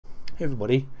Hey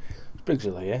everybody, it's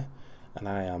Brigzilla here, and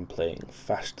I am playing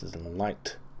Faster Than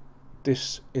Light.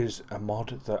 This is a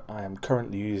mod that I am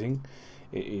currently using.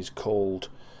 It is called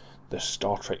the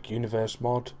Star Trek Universe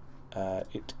mod.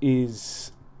 It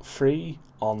is free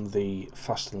on the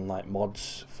Faster Than Light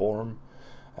mods forum.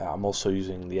 I'm also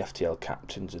using the FTL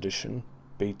Captain's Edition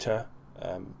beta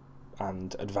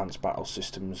and Advanced Battle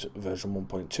Systems version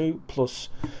 1.2 plus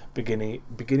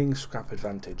beginning scrap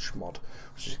advantage mod,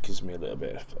 which just gives me a little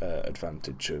bit of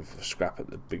advantage of scrap at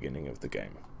the beginning of the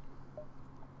game.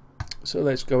 So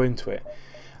let's go into it.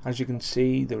 As you can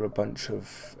see, there are a bunch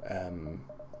of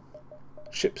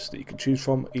ships that you can choose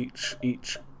from.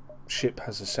 Each ship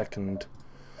has a second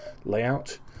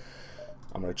layout.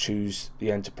 I'm going to choose the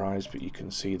Enterprise, but you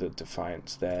can see the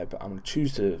Defiance there, but I'm going to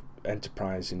choose the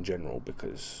Enterprise in general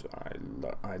because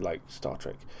I like Star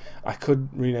Trek. I could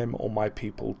rename all my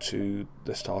people to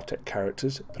the Star Trek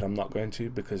characters, but I'm not going to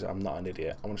because I'm not an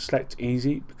idiot. I'm going to select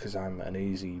easy because I'm an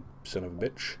easy son of a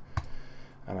bitch,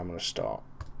 and I'm going to start.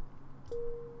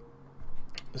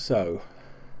 So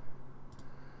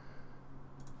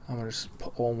I'm going to just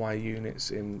put all my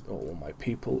units in, or all my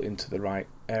people into the right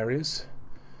areas.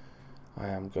 I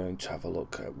am going to have a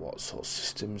look at what sort of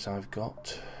systems I've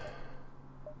got.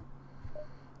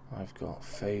 I've got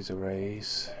phase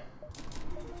arrays.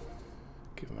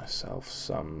 Give myself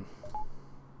some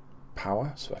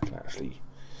power so I can actually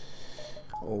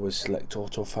always select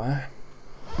auto fire.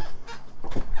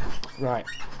 Right,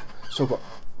 so I've got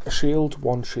a shield,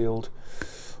 one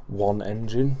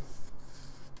engine,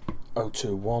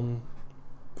 O2 1,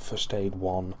 first aid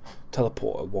 1,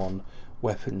 teleporter 1,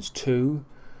 weapons 2,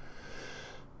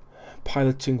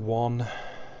 piloting 1,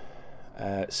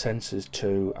 sensors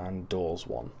 2, and doors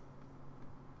 1.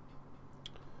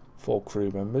 4 crew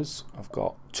members. I've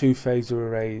got 2 phaser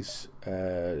arrays,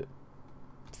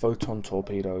 photon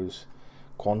torpedoes,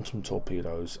 quantum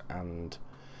torpedoes, and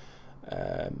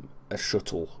a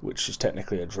shuttle, which is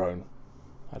technically a drone.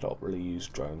 I don't really use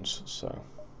drones, so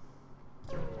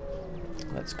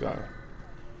let's go.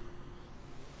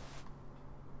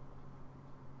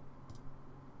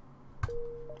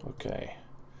 Okay,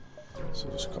 so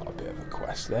just got a bit of a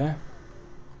quest there.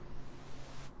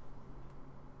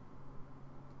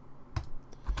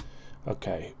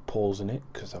 Okay, pausing it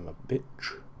because I'm a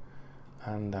bitch,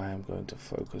 and I am going to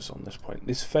focus on this point.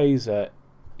 This phaser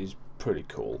is pretty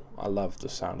cool. I love the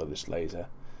sound of this laser,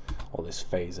 or this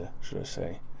phaser should I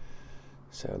say.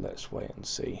 So let's wait and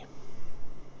see.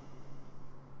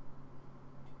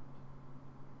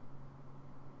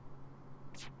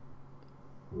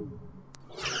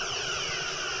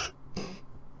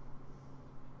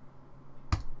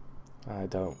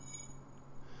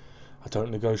 I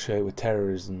don't negotiate with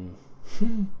terrorism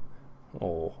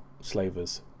or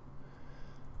slavers.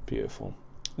 Beautiful.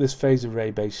 This phase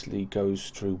array basically goes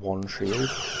through one shield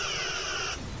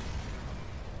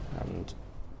and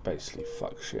basically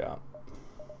fucks shit up.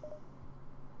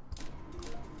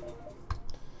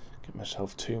 Get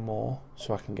myself 2 more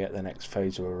so I can get the next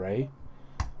phaser array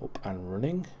up and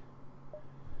running.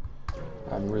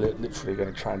 I'm literally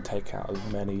going to try and take out as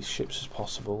many ships as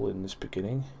possible in this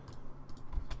beginning.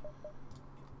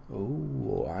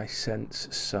 Oh, I sense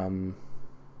some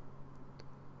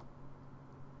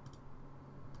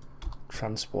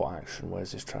transport action.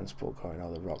 Where's this transport going?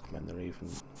 Oh, the Rockmen, they're even...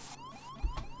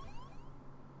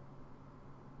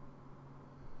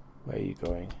 Where are you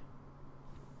going?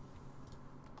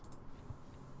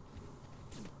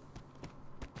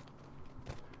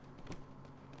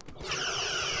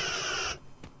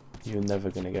 You're never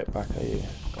going to get back, are you?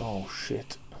 Oh,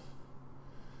 shit.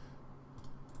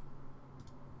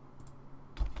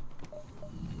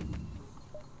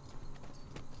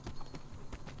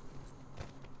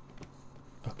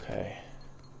 Okay.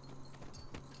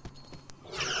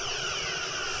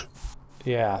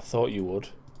 Yeah, I thought you would.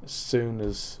 As soon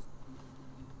as...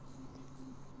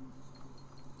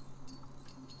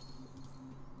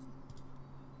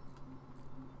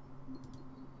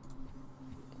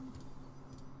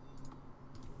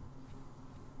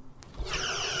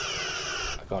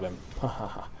 I got him.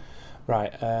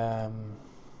 Right, I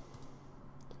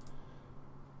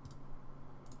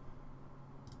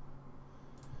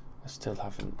still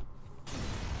haven't...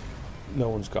 No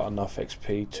one's got enough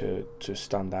XP to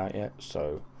stand out yet,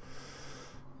 so...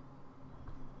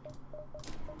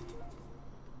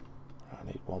 I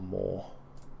need one more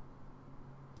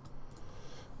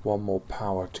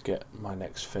power to get my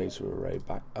next phaser array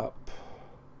back up.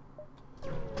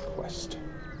 Quest.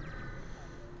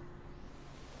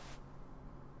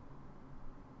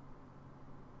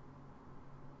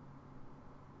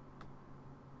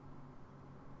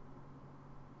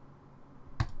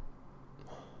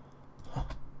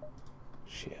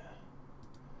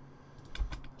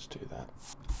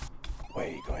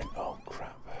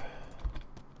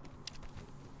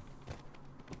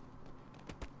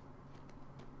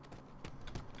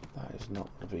 not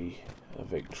going to be a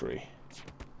victory.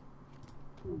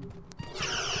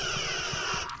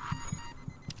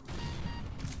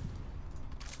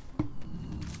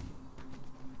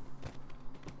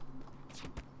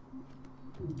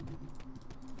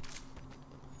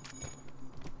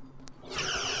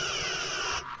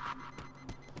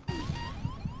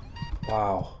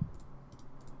 Wow.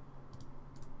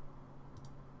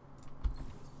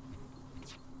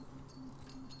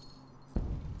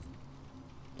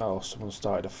 Oh, someone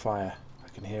started a fire. I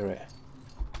can hear it.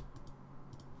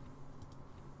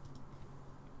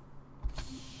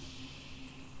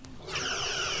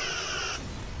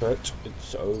 But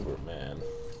it's over, man.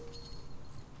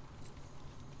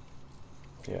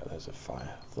 Yeah, there's a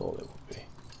fire. Thought it would be.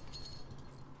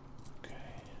 Okay.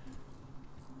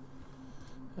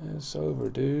 It's over,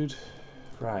 dude.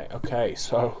 Right, okay,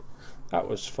 so that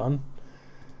was fun.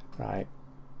 Right.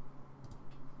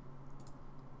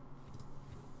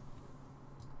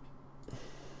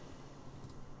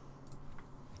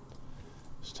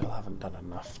 Still haven't done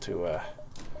enough to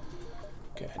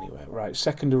get anywhere. Right,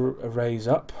 second array's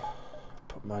up.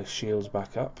 Put my shields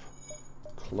back up.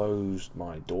 Closed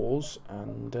my doors,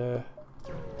 and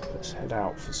let's head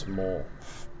out for some more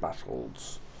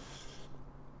battles.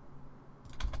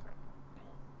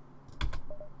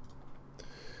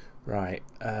 Right,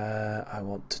 I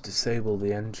want to disable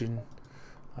the engine.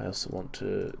 I also want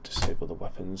to disable the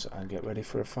weapons and get ready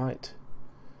for a fight.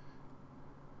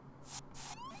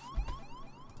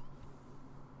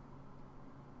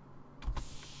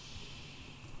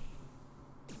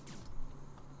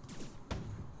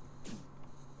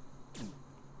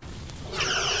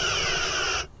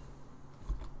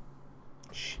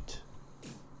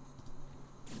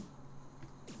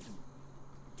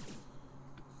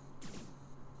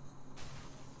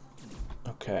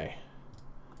 Okay,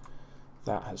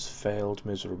 that has failed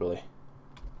miserably.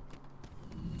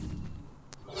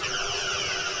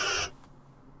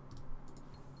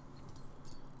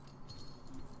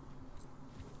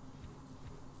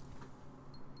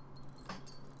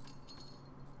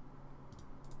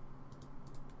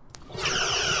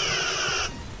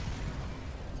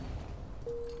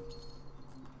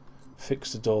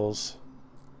 Fix the doors.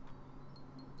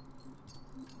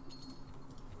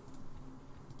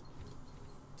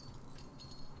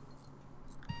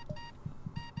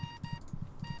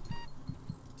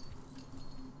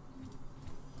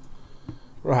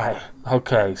 Right,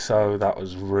 okay, so that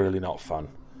was really not fun.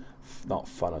 Not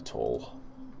fun at all.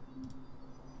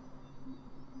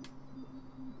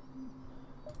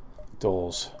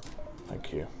 Doors,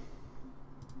 thank you.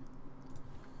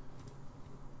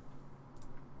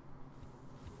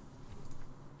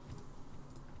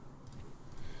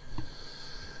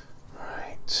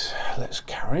 Right, let's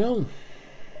carry on.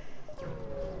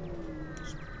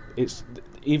 It's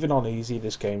even on easy,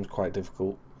 this game's quite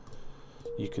difficult.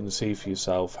 You can see for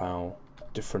yourself how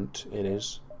different it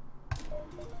is.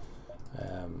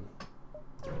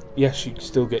 Yes, you can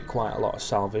still get quite a lot of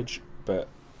salvage, but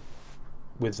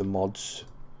with the mods,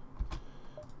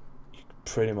 you can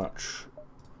pretty much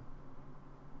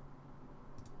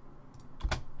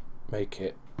make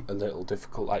it a little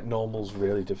difficult. Like normal's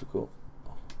really difficult.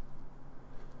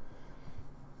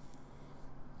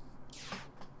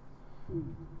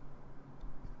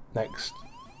 Next.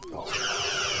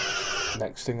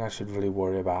 Next thing I should really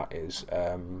worry about is,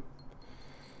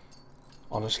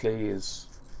 honestly, is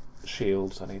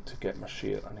shields. I need to get my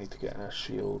shield. I need to get a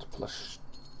shield plus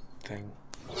thing.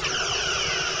 Okay.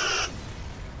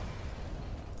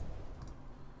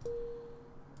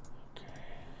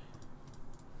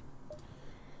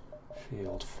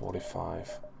 Shield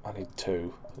 45. I need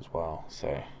 2 as well.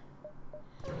 So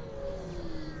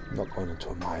I'm not going into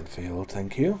a minefield.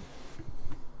 Thank you.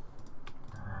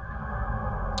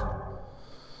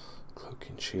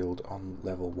 Shield on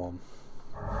level 1.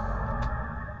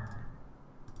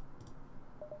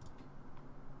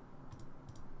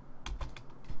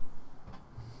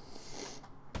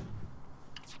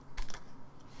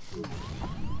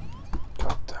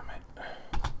 God damn it.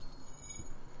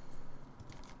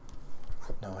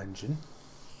 Got no engine.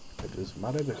 It doesn't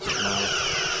matter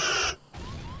because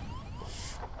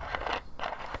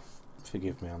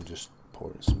forgive me, I'm just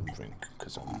pouring some drink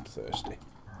because I'm thirsty.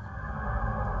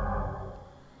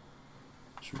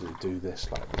 Should really do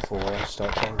this like before I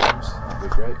start playing games. That'd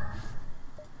be great.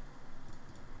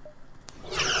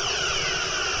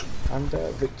 And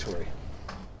victory.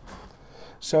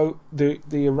 So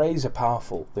the arrays are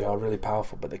powerful. They are really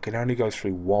powerful, but they can only go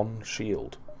through one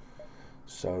shield.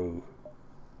 So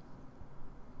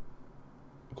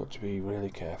I've got to be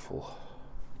really careful.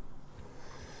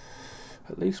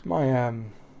 At least my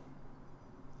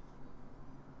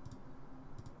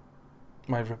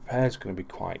my repair is going to be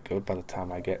quite good by the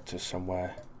time I get to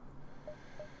somewhere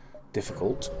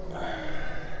difficult.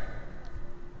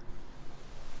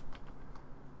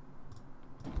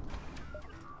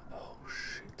 Oh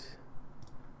shit.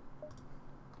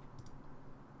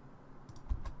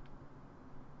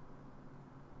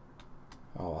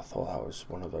 Oh, I thought that was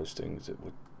one of those things that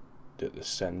would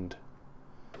ascend.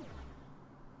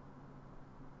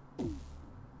 Oh,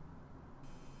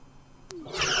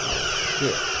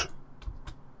 shit.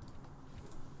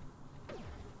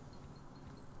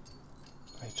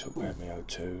 They took away my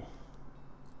O2.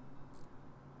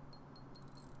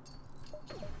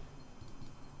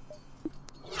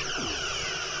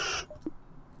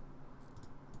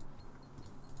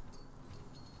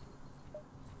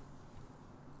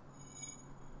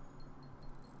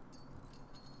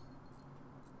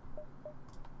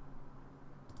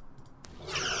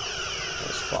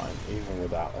 Even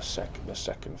without the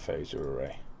second phaser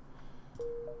array.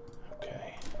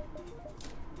 Okay,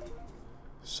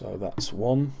 so that's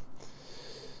one.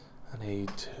 I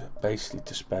need basically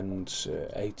to spend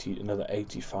another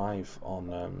 85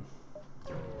 on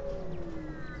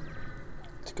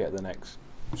to get the next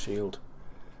shield.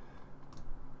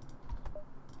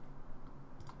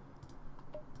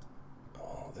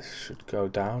 Oh, this should go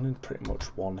down in pretty much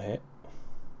one hit.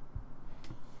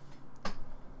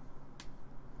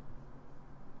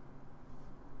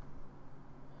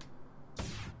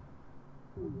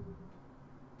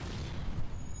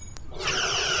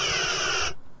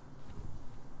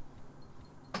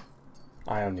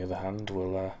 I, on the other hand,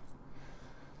 will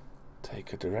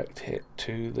take a direct hit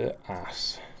to the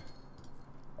ass.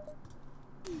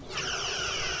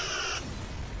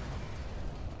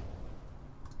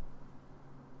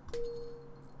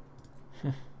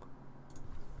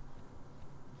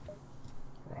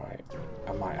 Right,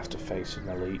 I might have to face an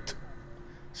elite.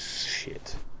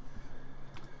 Shit.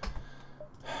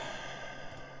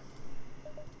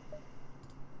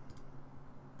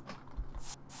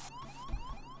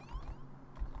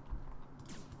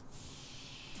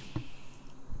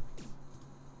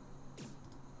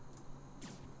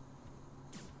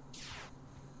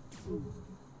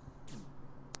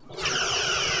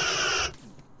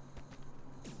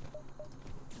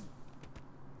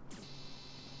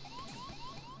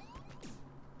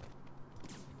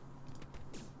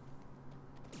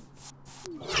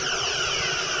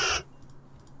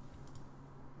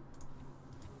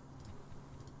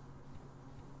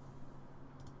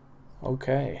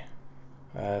 Okay,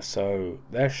 so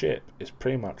their ship is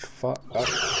pretty much fucked up.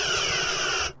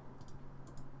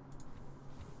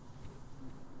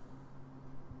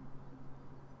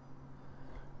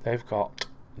 They've got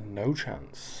no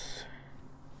chance.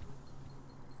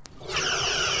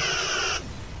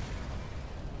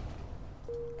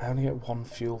 I only get one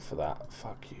fuel for that.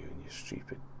 Fuck you and your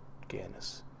stupid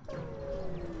gayness.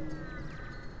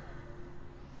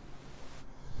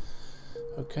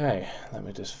 Okay, let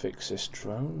me just fix this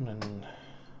drone and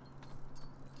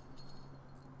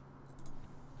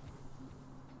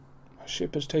my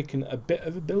ship has taken a bit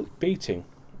of a beating,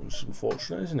 which is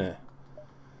unfortunate, isn't it?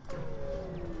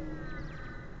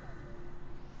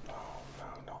 Oh no,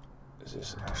 not is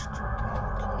this Astro?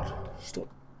 Oh god, stop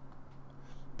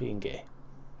being gay.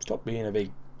 Stop being a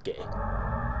big gay.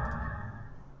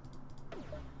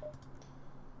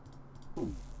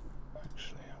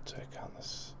 Actually, I'll take on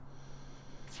this.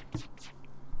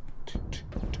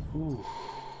 Ooh.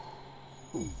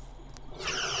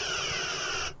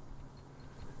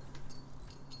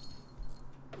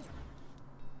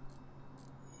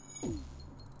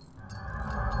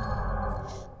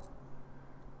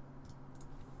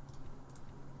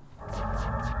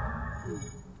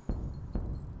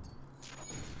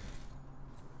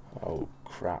 Oh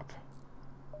crap.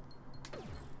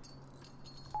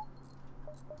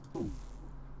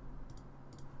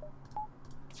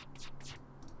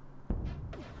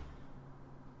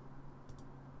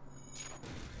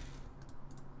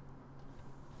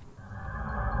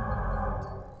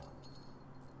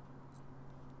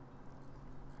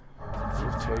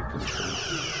 Taken some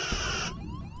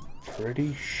pretty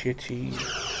shitty.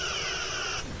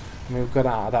 I mean, we've got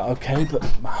out of that okay, but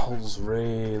my hull's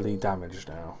really damaged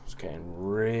now. It's getting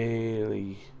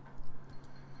really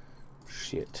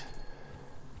shit.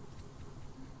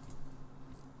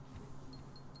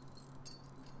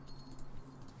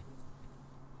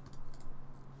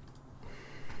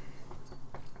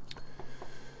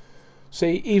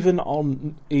 See, even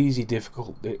on easy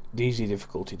difficulty,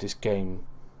 this game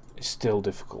is still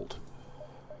difficult.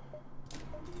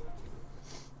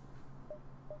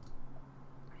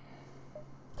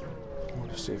 I'll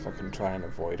just see if I can try and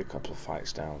avoid a couple of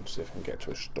fights down, see if I can get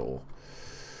to a store.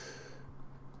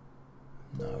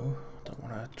 No, don't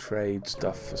want to trade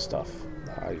stuff for stuff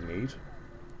that I need.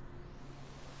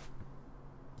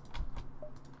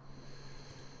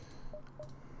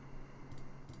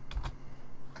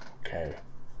 Okay.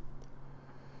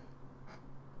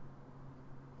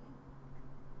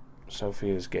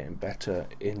 Sophia's getting better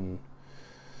in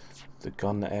the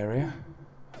gun area.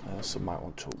 I also might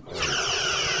want to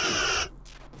upgrade.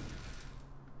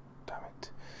 Damn it.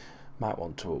 Might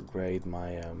want to upgrade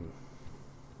my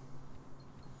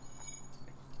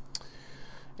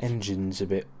engines a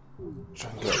bit. Try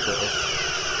and get a bit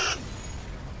of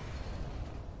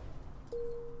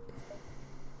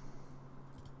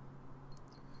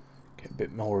get a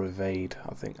bit more evade.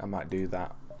 I think I might do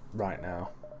that right now.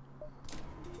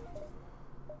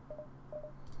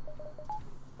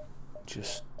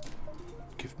 Just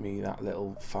give me that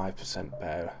little 5%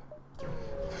 better.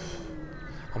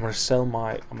 I'm gonna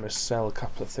sell a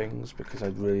couple of things because I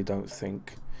really don't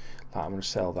think that I'm gonna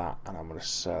sell that, and I'm gonna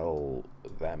sell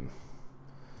them.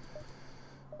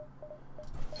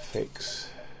 Fix.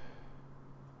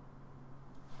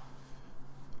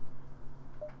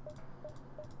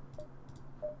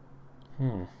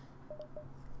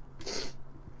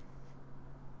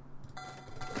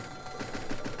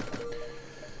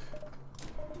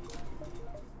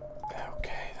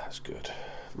 Good.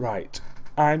 Right,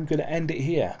 I'm going to end it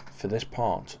here for this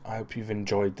part. I hope you've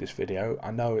enjoyed this video.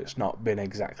 I know it's not been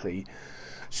exactly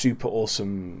super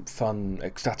awesome, fun,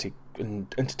 ecstatic and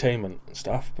entertainment and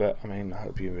stuff, but I mean, I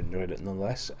hope you've enjoyed it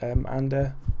nonetheless,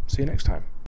 and see you next time.